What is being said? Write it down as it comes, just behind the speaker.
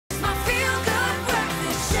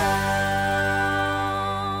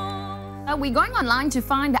We're going online to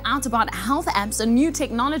find out about health apps and new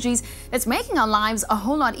technologies that's making our lives a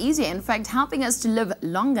whole lot easier. In fact, helping us to live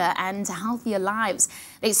longer and healthier lives.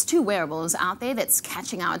 There's two wearables out there that's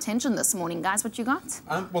catching our attention this morning. Guys, what you got?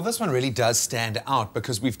 Well, this one really does stand out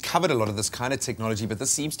because we've covered a lot of this kind of technology, but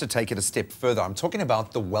this seems to take it a step further. I'm talking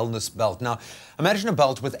about the wellness belt. Now, imagine a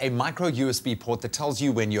belt with a micro USB port that tells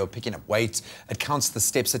you when you're picking up weight. It counts the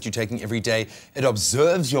steps that you're taking every day. It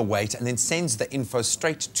observes your weight and then sends the info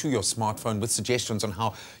straight to your smartphone with suggestions on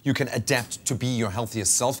how you can adapt to be your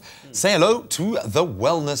healthiest self. Say hello to the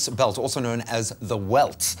wellness belt, also known as the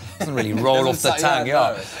welt. Doesn't really roll off the tongue,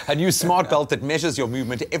 yeah. A new smart belt that measures your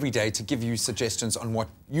movement every day to give you suggestions on what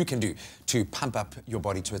you can do to pump up your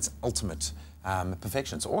body to its ultimate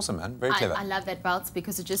perfection. It's awesome, man. Very clever. I love that belt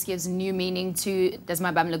because it just gives new meaning to, does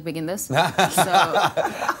my bum look big in this? Well,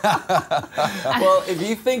 if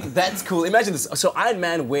you think that's cool, imagine this. So Iron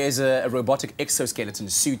Man wears a robotic exoskeleton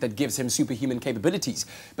suit that gives him superhuman capabilities.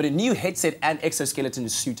 But a new headset and exoskeleton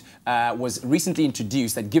suit was recently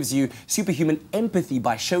introduced that gives you superhuman empathy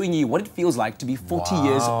by showing you what it feels like to be 40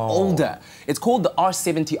 years older. It's called the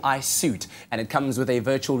R70i suit, and it comes with a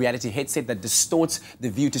virtual reality headset that distorts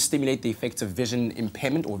the view to stimulate the effects of vision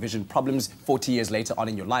impairment or vision problems 40 years later on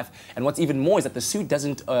in your life. And what's even more is that the suit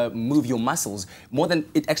doesn't move your muscles. More than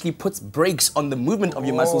it actually puts brakes on the movement of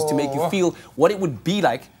your muscles to make you feel what it would be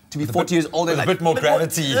like to be 40 years older. There's a bit more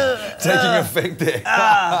gravity taking effect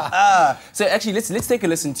there. So actually, let's take a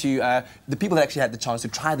listen to the people that actually had the chance to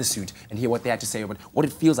try the suit and hear what they had to say about what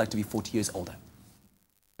it feels like to be 40 years older.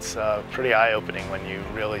 It's pretty eye-opening when you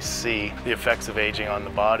really see the effects of aging on the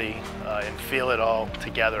body and feel it all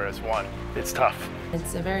together as one. It's tough.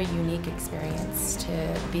 It's a very unique experience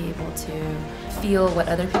to be able to feel what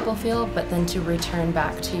other people feel, but then to return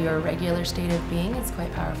back to your regular state of being is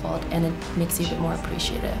quite powerful, and it makes you a bit more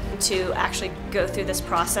appreciative. To actually go through this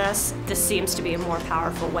process, this seems to be a more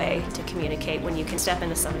powerful way to communicate when you can step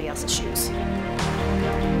into somebody else's shoes.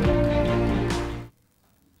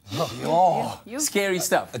 Oh, scary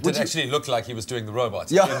stuff. It did actually look like he was doing the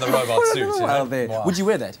robot in the robot suit. You know? Wow. Would you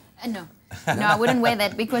wear that? No. No, I wouldn't wear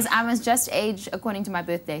that because I was just aged according to my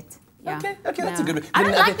birth date. Yeah. Okay, that's a good one. I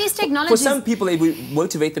don't like these technologies. For some people, it would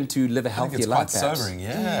motivate them to live a healthier life. It's quite sobering,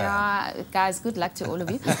 yeah. Yeah, guys, good luck to all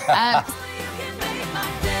of you.